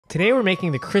Today we're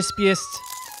making the crispiest,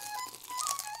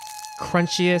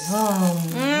 crunchiest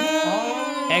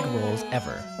egg rolls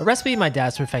ever. A recipe my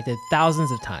dad's perfected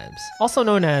thousands of times. Also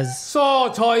known as 蔬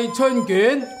菜春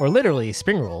卷 or literally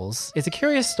spring rolls. It's a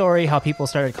curious story how people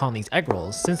started calling these egg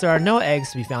rolls since there are no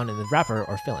eggs to be found in the wrapper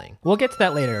or filling. We'll get to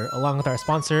that later along with our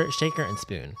sponsor Shaker and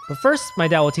Spoon. But first, my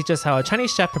dad will teach us how a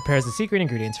Chinese chef prepares the secret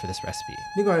ingredients for this recipe.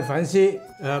 呢個係粉絲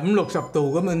，50-60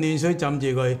度咁樣暖水浸住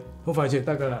佢，好快就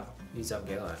得㗎啦。要浸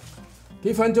幾耐？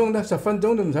幾分鐘得，10分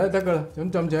鐘都唔使得㗎啦，咁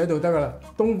浸住喺度得㗎啦。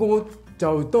冬菇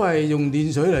就都係用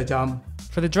暖水嚟浸。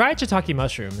For the dried shiitake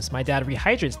mushrooms, my dad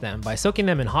rehydrates them by soaking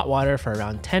them in hot water for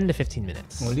around 10 to 15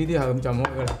 minutes. 我呢啲係咁浸開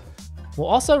㗎啦。We'll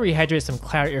also rehydrate some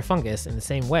claret ear fungus in the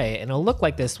same way, and it'll look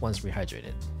like this once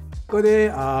rehydrated. 嗰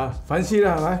啲粉絲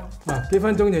啦，係咪？幾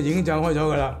分鐘就已經浸開咗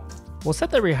㗎啦。We'll set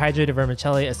the rehydrated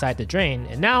vermicelli aside to drain,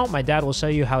 and now my dad will show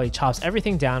you how he chops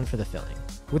everything down for the filling.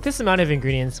 With this amount of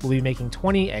ingredients, we'll be making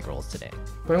 20 egg rolls today.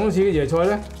 辦公室嘅椰菜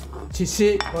咧，切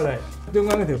絲過嚟，中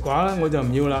間嗰條quả咧我就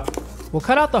唔要啦。We'll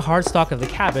cut out the hard stalk of the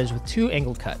cabbage with 2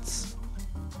 angled cuts.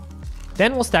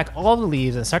 Then we'll stack all of the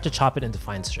leaves and start to chop it into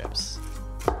fine strips.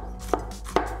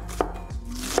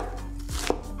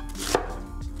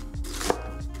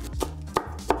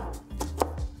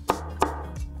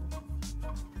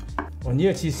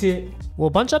 We'll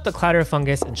bunch up the claret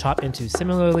fungus and chop into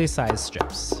similarly sized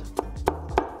strips.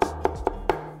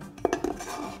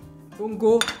 冬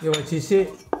菇又係切絲。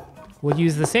We'll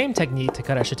use the same technique to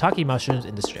cut our shiitake mushrooms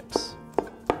into strips.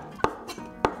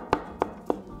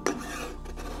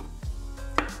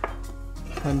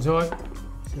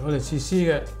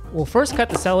 We'll first cut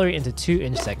the celery into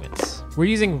 2-inch segments. We're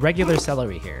using regular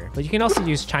celery here, but you can also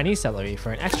use Chinese celery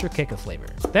for an extra kick of flavor.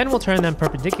 Then we'll turn them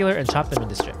perpendicular and chop them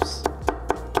into strips.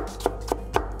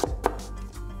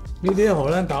 呢啲荷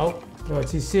蘭豆又係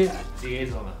切絲。自己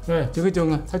種啊？係自己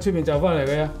種啊，喺出邊就翻嚟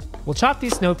嘅。We'll chop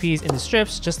these snow peas into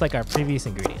strips just like our previous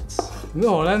ingredients. 咁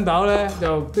荷蘭豆咧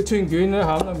就啲春卷咧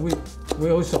餡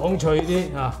會好爽脆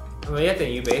啲嚇。係咪一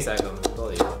定要俾晒咁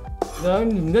多料？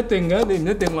唔一定嘅，你唔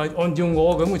一定話按照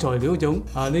我咁嘅材料種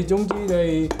啊。你總之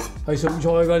你係素菜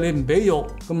㗎，你唔俾肉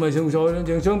咁咪素菜咯。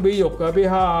淨想俾肉㗎，俾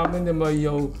蝦啊咁你咪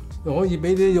又可以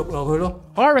俾啲肉落去咯。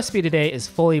Our recipe today is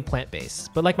fully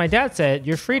plant-based, but like my dad said,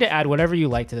 you're free to add whatever you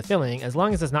like to the filling as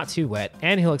long as it's not too wet,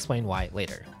 and he'll explain why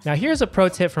later. Now here's a pro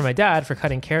tip from my dad for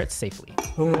cutting carrots safely.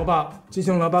 紅蘿蔔，切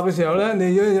紅蘿蔔嘅時候咧，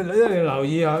你一定留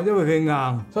意下，因為佢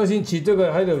硬。首先切咗佢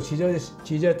喺度，切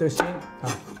咗一對先啊，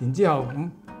然之後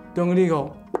將呢個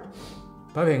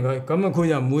擺平佢，咁佢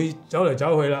就唔會走嚟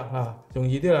走去啦啊，容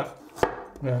易啲啦。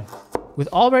With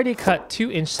already cut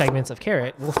 2-inch segments of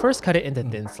carrot, we'll first cut it into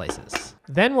thin slices.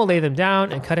 Then we'll lay them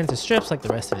down and cut into strips like the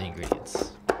rest of the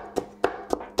ingredients.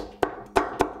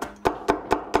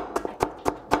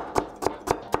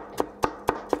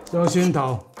 仲有蒜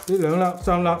頭，呢2粒、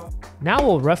3粒。Now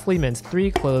we'll roughly mince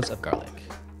 3 cloves of garlic.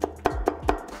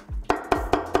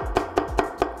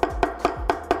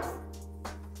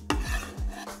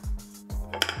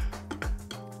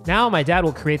 Now my dad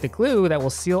will create the glue that will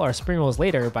seal our spring rolls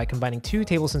later by combining 2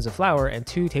 tablespoons of flour and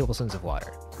 2 tablespoons of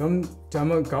water. 咁就咁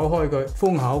樣攪開佢，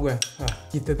封口嘅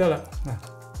熱就得啦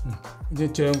即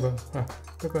係醬佢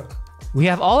得㗎。We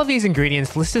have all of these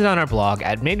ingredients listed on our blog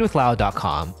at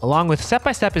madewithlau.com, along with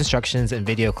step-by-step instructions and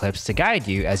video clips to guide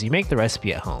you as you make the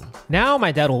recipe at home. Now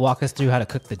my dad will walk us through how to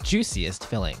cook the juiciest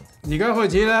filling. 而家開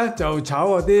始咧就炒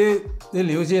嗰啲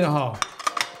料先啦嗬。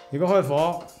而家開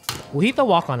火。We'll heat the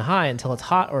wok on high until it's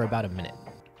hot or about a minute.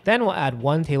 Then we'll add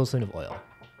 1 tablespoon of oil.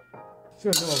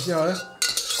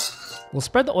 We'll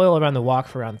spread the oil around the wok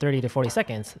for around 30 to 40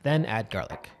 seconds, then add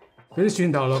garlic. 俾啲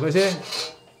蒜頭落去先，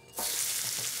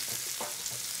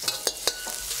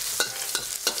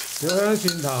有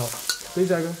蒜頭俾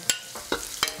晒佢。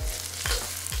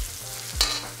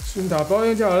蒜頭爆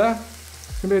香之後咧，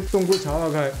咁你冬菇炒下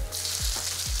佢，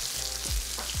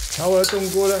炒下冬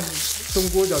菇咧，冬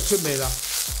菇就出味啦。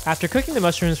After cooking the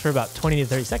mushrooms for about 20 to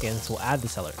 30 seconds, we'll add the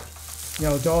celery.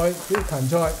 然後再啲芹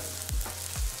菜。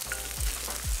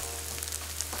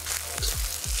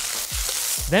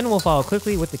Then we'll follow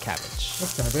quickly with the cabbage. 一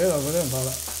齊俾落嗰啲唔怕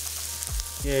啦。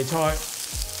椰菜。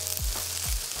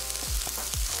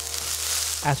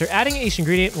After adding each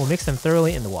ingredient, we'll mix them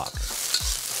thoroughly in the wok.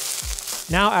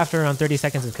 Now, after around 30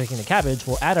 seconds of cooking the cabbage,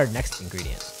 we'll add our next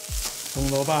ingredient. 紅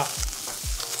蘿蔔。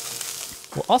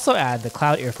We'll also add the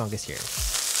cloud ear fungus here.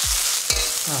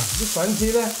 啲粉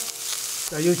絲咧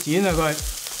就要剪下佢，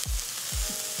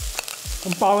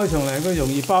咁包起上嚟佢容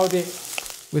易包啲。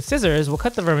With scissors, we'll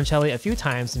cut the vermicelli a few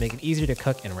times to make it easier to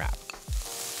cook and wrap.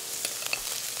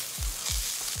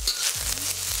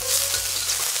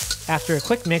 After a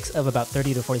quick mix of about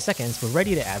 30 to 40 seconds, we're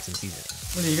ready to add some seasoning.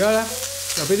 我哋而家咧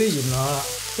就俾啲鹽落啦，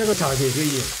一個茶匙嘅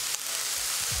鹽，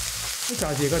一茶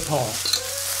匙嘅糖，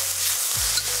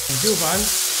紅椒粉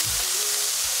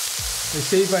係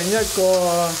1/4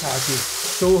個茶匙，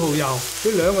素蠔油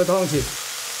俾2個湯匙。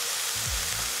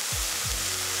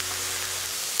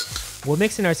We'll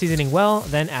mix in our seasoning well,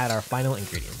 then add our final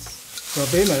ingredients. 就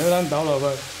俾埋啲冷豆落去，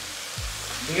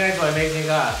點解再未整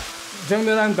㗎？將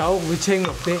啲冷豆會清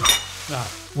綠啲。嗱，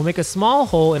 We'll make a small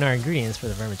hole in our ingredients for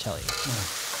the vermicelli.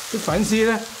 啲粉絲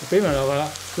咧就俾埋落去啦，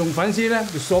用粉絲咧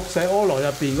就索晒鍋爐入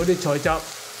邊嗰啲菜汁，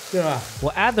知道嘛？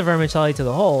 We'll add the vermicelli to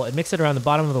the hole and mix it around the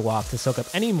bottom of the wok to soak up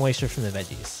any moisture from the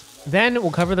veggies. Then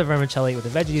we'll cover the vermicelli with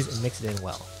the veggies and mix it in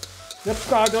well. 一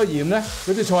加咗鹽咧，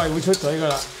嗰啲菜會出水噶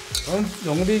啦。咁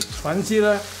用啲粉絲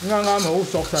咧，啱啱好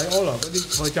索晒鍋爐嗰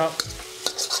啲菜汁。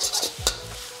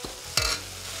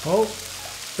好，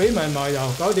俾埋麻油，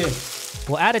搞掂。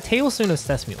 We'll add a tablespoon of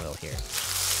sesame oil here.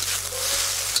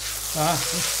 啊，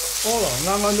鍋爐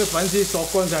啱啱啲粉絲索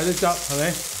乾晒啲汁，係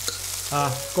咪？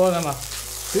啊，乾啊嘛。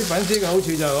啲粉絲嘅好處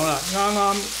就係咁啦，啱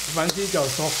啱粉絲就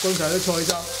索乾晒啲菜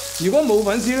汁。如果冇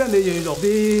粉絲咧，你就要落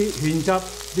啲芡汁，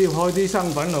你要開啲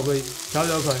生粉落去炒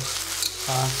咗佢。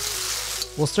啊，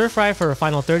 We'll stir fry for a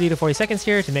final 30 to 40 seconds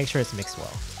here to make sure it's mixed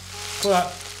well. 好啦，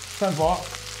新火。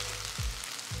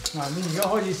嗱，你而家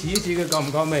開始試一試佢夠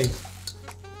唔夠味？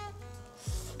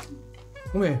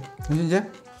好味，唔知啫？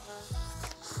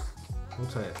好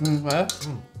脆。係啊。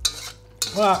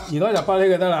好啦，而家入包呢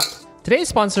就得啦。 Today's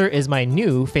sponsor is my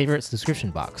new favorite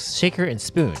subscription box, Shaker and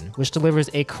Spoon, which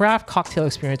delivers a craft cocktail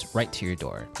experience right to your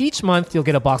door. Each month, you'll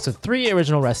get a box of 3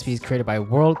 original recipes created by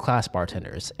world-class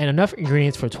bartenders and enough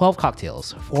ingredients for 12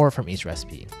 cocktails, 4 from each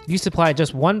recipe. You supply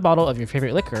just 1 bottle of your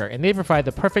favorite liquor, and they provide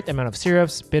the perfect amount of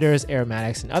syrups, bitters,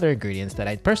 aromatics, and other ingredients that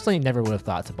I personally never would have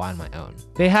thought to buy on my own.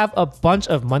 They have a bunch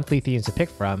of monthly themes to pick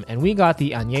from, and we got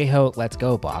the Añejo Let's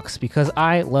Go box because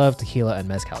I love tequila and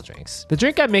mezcal drinks. The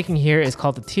drink I'm making here is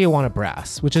called the Tijuana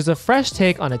Brass, which is a fresh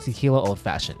take on a tequila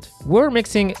old-fashioned. We're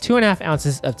mixing 2.5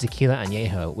 ounces of tequila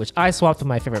añejo, which I swapped with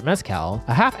my favorite mezcal,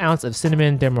 a ½ ounce of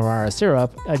cinnamon demerara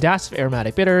syrup, a dash of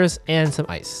aromatic bitters, and some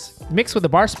ice. Mix with a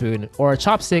bar spoon, or a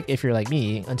chopstick if you're like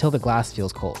me, until the glass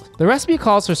feels cold. The recipe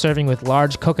calls for serving with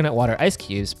large coconut water ice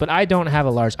cubes, but I don't have a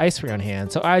large ice spray on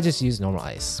hand, so I just use normal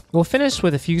ice. We'll finish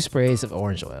with a few sprays of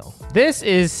orange oil. This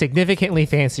is significantly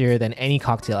fancier than any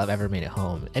cocktail I've ever made at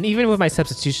home, and even with my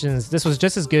substitutions, this was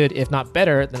just as good, if not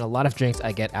better, than a lot of drinks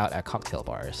I get out at cocktail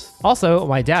bars. Also,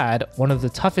 my dad, one of the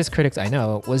toughest critics I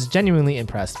know, was genuinely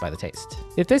impressed by the taste.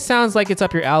 If this sounds like it's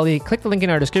up your alley, click the link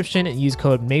in our description and use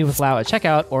code MADEWITHLAO at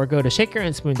checkout, or go to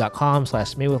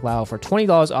shakerandspoon.com/madewithlao for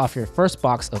 $20 off your first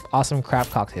box of awesome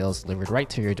craft cocktails delivered right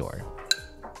to your door.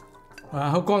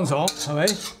 好乾爽，係咪？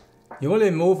如果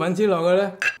你冇粉絲落嘅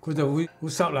咧，佢就會好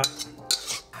濕啦。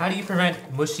 How do you prevent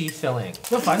mushy filling?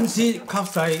 啲粉絲吸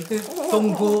晒啲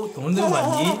冬菇同啲雲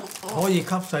耳，可以吸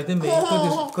晒啲味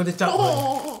嗰啲汁去，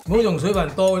唔好用水分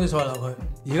多嗰啲菜落去。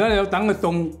而家你要等佢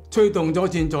凍，吹凍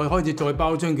咗先再開始再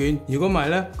包春卷。如果唔係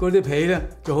咧，嗰啲皮咧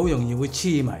就好容易會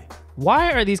黐埋。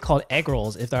 Why are these called egg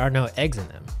rolls if there are no eggs in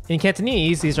them? In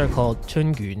Cantonese, these are called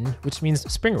chungun, which means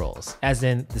spring rolls, as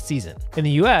in the season. In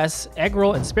the US, egg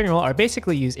roll and spring roll are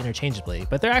basically used interchangeably,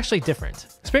 but they're actually different.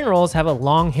 Spring rolls have a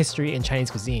long history in Chinese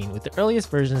cuisine, with the earliest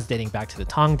versions dating back to the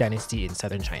Tang Dynasty in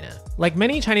southern China. Like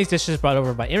many Chinese dishes brought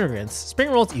over by immigrants, spring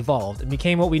rolls evolved and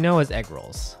became what we know as egg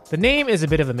rolls. The name is a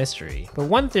bit of a mystery, but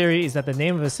one theory is that the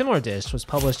name of a similar dish was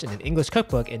published in an English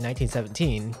cookbook in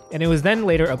 1917, and it was then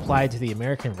later applied to the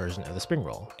American version of the spring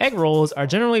roll. Egg rolls are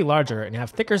generally larger and have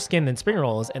thicker skin than spring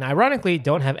rolls, and ironically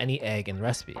don't have any egg in the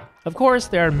recipe. Of course,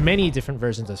 there are many different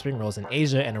versions of spring rolls in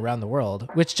Asia and around the world,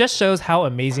 which just shows how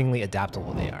amazingly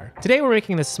adaptable they are. Today we're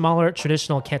making the smaller,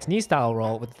 traditional Cantonese style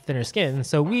roll with thinner skin,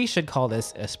 so we should call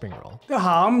this a spring roll. 啲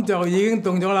餡就已經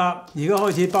凍咗啦，而家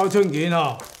開始包春卷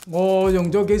啦。我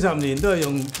用咗幾十年都係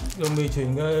用味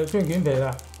全嘅春卷皮啦。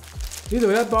呢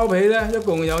度一包皮咧，一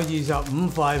共有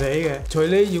25塊皮嘅。隨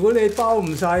你，如果你包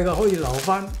唔晒嘅，可以留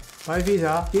翻擺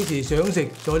pizza， 幾時想食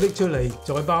再拎出嚟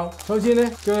再包。首先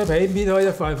咧，將啲皮搣開一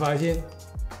塊塊先。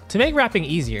 To make wrapping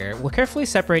easier, we'll carefully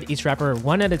separate each wrapper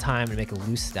one at a time and make a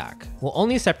loose stack. We'll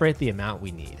only separate the amount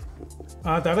we need.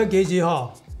 大家記住嗬，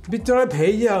搣咗啲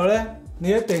皮之後咧，你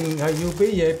一定係要俾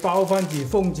嘢包翻住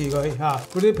封住佢嚇。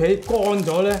嗰啲皮乾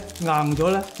咗咧、硬咗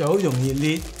咧，就好容易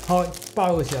裂開。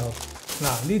包嘅時候，嗱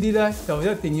呢啲咧就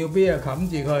一定要俾嘢冚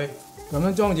住佢，咁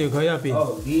樣裝住佢入邊。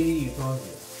哦，呢啲要裝住。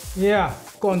Yeah，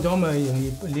 乾咗咪容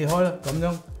易裂開啦。咁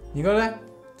樣，而家咧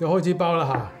就開始包啦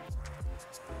嚇。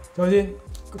首先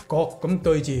角咁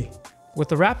對住， With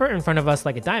the wrapper in front of us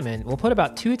like a diamond, we'll put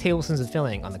about 2 tablespoons of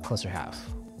filling on the closer half.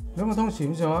 2個湯匙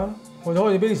咁上下，我就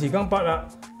開始俾啲時間筆啦。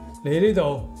嚟呢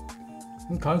度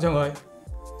咁冚上去，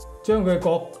將佢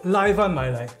角拉翻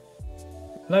埋嚟，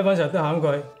拉翻實都冚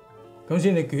佢，咁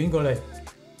先你捲過嚟。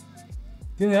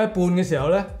捲到一半嘅時候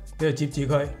咧，你就接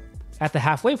住佢。At the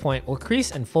halfway point, we'll crease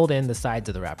and fold in the sides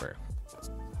of the wrapper.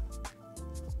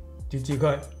 接住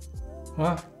佢，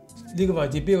啊呢個位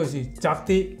置邊個是窄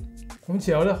啲，咁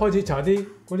時候咧開始搽啲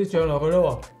嗰啲醬落去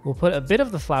咯喎。We'll put a bit of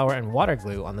the flour and water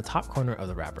glue on the top corner of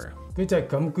the wrapper. 佢就係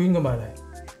咁捲過埋嚟。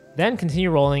Then continue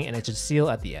rolling and it should seal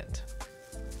at the end.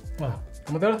 啊，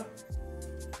咁咪得啦。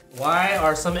Why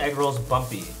are some egg rolls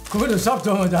bumpy? 佢嗰度濕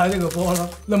咗咪就係呢個波咯。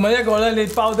另外一個咧，你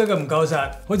包得佢唔夠實，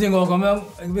好似我咁樣，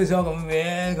咩想咁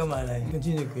歪咁埋嚟，跟住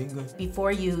先至捲佢。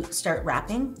Before you start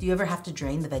wrapping, do you ever have to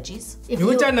drain the veggies? 如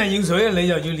果真係要水咧，你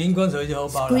就要攣乾水就好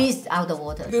包啦。Squeeze out the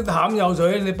water. 啲鹹有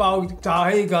水，你包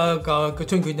炸起個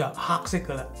春卷就黑色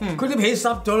噶啦。佢啲皮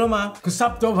濕咗啦嘛，佢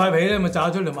濕咗塊皮咧，咪炸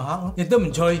出嚟咪黑咯，亦都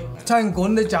唔脆。餐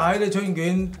館啲炸起啲春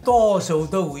卷，多數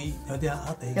都會有啲黑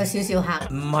黑地。有少少黑。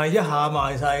唔係一下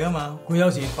賣晒噶嘛，佢有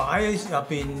時擺喺入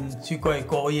邊雪櫃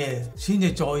過夜先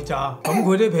至再炸，咁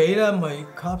佢啲皮咧咪吸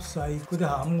細嗰啲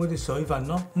鹹嗰啲水分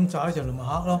咯，咁炸起上嚟咪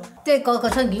黑咯。即係個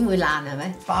春卷會爛係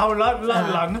咪？爆甩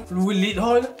爛咯，會裂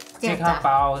開咯。即刻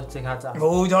爆，即刻炸。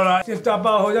冇錯啦，即炸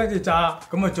包好一隻炸，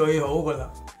咁啊最好噶啦。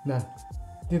嗱，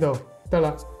呢度得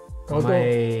啦，夠多。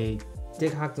咪即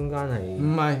刻中間係？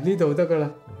唔係呢度得噶啦，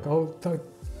夠得。呢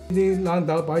啲冷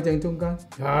豆擺正中間，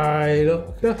係咯，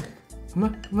得。咁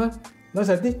啊，攞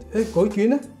實啲，改卷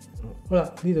啦。好啦，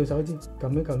呢度手指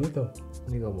撳一撳呢度。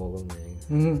呢個冇咁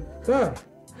靚。得。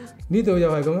呢度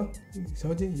又係咁樣，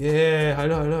手指，耶，係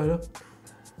咯。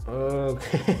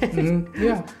OK。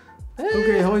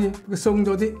OK 可以，佢鬆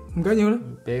咗啲，唔緊要啦。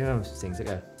俾佢成色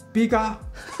啊 B 加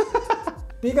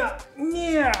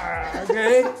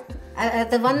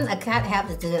 ，yeah，OK。The one I can't have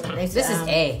This is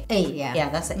A. A, yeah. Yeah,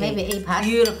 that's maybe A part.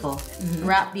 Beautiful.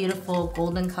 Wrap beautiful,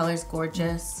 golden colors,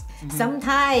 gorgeous.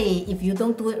 Sometimes if you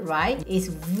don't do it right, it's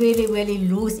really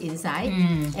loose inside,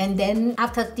 and then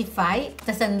after deep fry,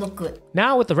 doesn't look good.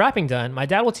 Now with the wrapping done, my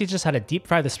dad will teach us how to deep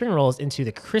fry the spring rolls into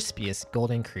the crispiest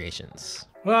golden creations.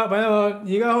 好啦，朋友們，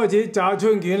而家開始炸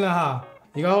春卷啦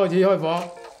嚇，而家開始開火。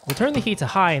We'll turn the heat to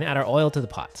high and add our oil to the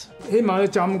pot. 起碼要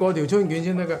浸過條春卷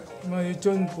先得㗎，咁啊要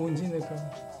津半先得㗎。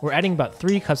We're adding about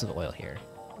 3 cups of oil here.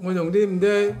 我用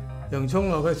啲洋葱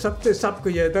落去，濕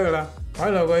嘅嘢得㗎啦，擺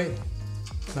落去。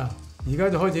嗱，而家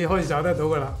就開始炸得到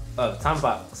㗎啦。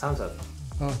330。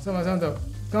哦，330，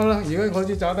夠啦，而家開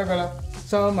始炸得㗎啦，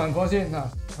收慢火先嗱，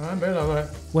慢慢俾落去。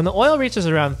When the oil reaches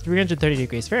around 330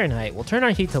 degrees Fahrenheit, we'll turn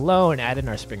our heat to low and add in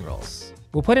our spring rolls.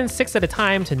 We'll put in 6 at a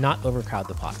time to not overcrowd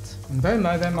the pot. 唔睇唔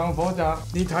係睇猛火炸，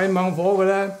你睇猛火嘅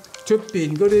咧，出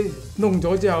邊嗰啲燶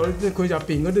咗之後咧，佢入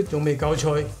邊嗰啲仲未夠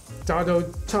脆，炸到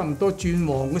差唔多轉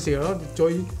黃嘅時候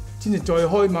先至再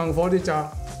開猛火啲炸，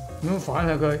咁反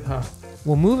下佢嚇。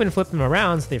We'll move and flip them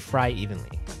around so they fry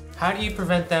evenly. How do you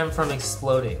prevent them from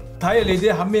exploding? 睇下你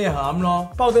啲餡咩餡咯，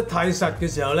包得太實嘅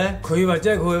時候咧，佢或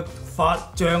者佢發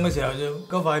脹嘅時候就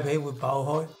嗰塊皮會爆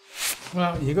開。好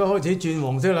啦，而家開始轉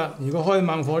黃色啦，如果開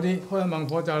猛火啲，開猛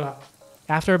火炸啦。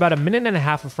After about a minute and a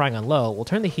half of frying on low, we'll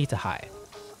turn the heat to high.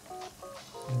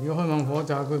 如果開猛火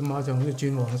炸，佢馬上會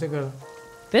轉黃色噶啦。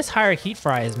This higher heat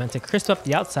fry is meant to crisp up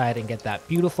the outside and get that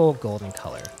beautiful golden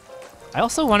color. I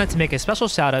also wanted to make a special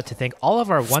shout out to thank all of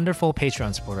our wonderful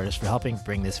Patreon supporters for helping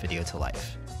bring this video to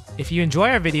life. If you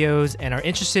enjoy our videos and are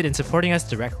interested in supporting us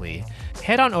directly,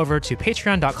 head on over to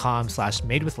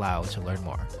patreon.com/madewithlau to learn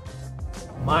more.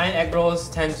 My egg rolls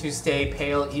tend to stay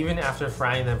pale even after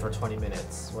frying them for 20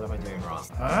 minutes. What am I doing wrong?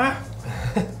 嚇？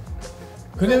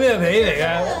佢啲咩皮嚟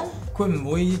㗎？佢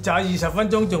唔會炸20分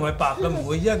鐘仲係白嘅，唔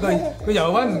會，因為佢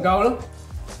油溫唔夠咯。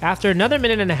After another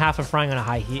minute and a half of frying on a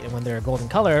high heat and when they're a golden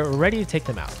color, we're ready to take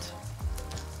them out.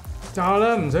 炸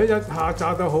啦，唔使一下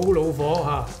炸到好老火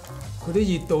嚇，佢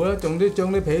啲熱度咧，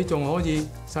將啲皮仲可以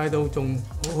曬到仲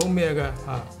好咩嘅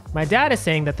嚇。My dad is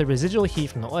saying that the residual heat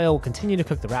from the oil will continue to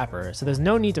cook the wrapper, so there's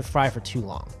no need to fry for too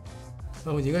long.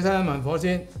 好，而家閂慢火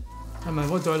先，閂慢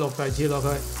火再落第二次落去。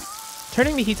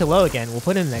Turning the heat to low again, we'll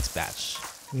put in the next batch.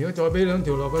 如果再俾2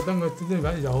條落去，等佢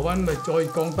啲油溫咪再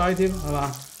降低添，係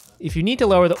嘛？ If you need to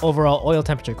lower the overall oil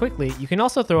temperature quickly, you can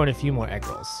also throw in a few more egg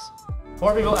rolls.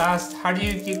 Four people asked, how do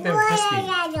you keep them crispy?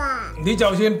 你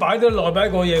就算擺得耐擺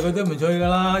過夜，佢都唔脆㗎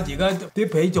啦。而家啲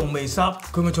皮仲未濕，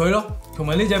佢咪脆咯。同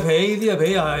埋呢隻皮，呢隻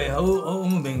皮又係好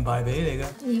名牌皮嚟嘅。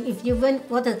If you want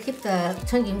to keep the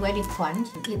chicken very crunch,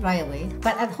 eat right away.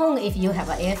 But at home, if you have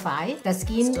an air fry, the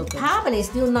skin probably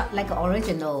still not like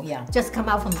original. Yeah. Just come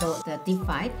out from the deep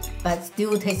fry, but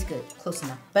still tastes good. Close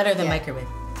enough. Better than Yeah. microwave.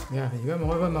 而家咪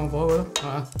開翻猛火佢咯，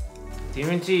嚇！點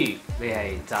樣知你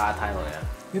係炸太耐啊？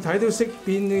你睇到色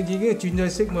變，你已經轉咗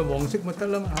色咪黃色咪得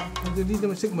啦嘛嚇！呢啲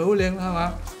咪色咪好靚啦，係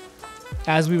嘛？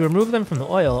 As we remove them from the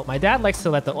oil, my dad likes to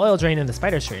let the oil drain in the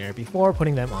spider strainer before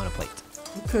putting them on a plate.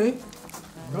 OK，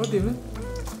搞掂啦，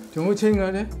仲好清啊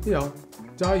咧啲油，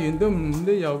炸完都唔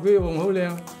啲油飛黃好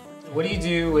靚。 What do you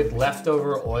do with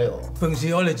leftover oil? 平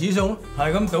時我哋煮餸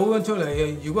係咁倒緊出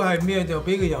嚟，如果係咩就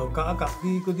俾個油夾一夾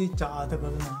啲嗰啲炸得㗎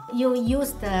啦嘛。You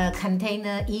use the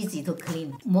container easy to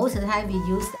clean. Most of the time we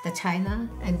use the China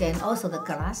and then also the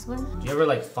glass one. Do you ever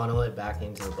like funnel it back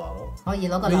into the bottle? 可以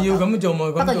攞個你要咁做咪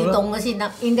不過要咁做咯。凍嘅先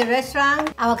得。In the restaurant,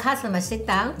 our customers sit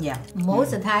down. Yeah.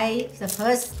 Most of the time, the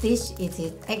first dish is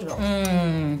egg roll.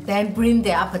 Then bring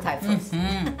the appetizer first.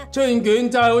 出現卷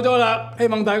炸好咗啦，希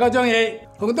望大家中意。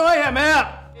紅多係咪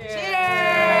啊？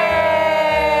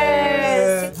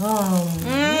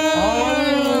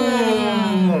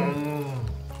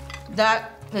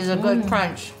 That is a good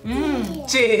crunch.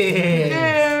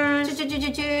 Cheers!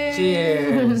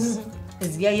 Cheers!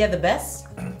 Is yeah the best?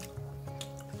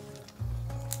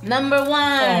 Number one.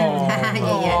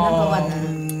 yeah, number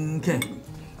one. OK。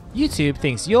 YouTube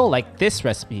thinks you'll like this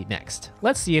recipe next.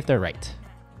 Let's see if they're right.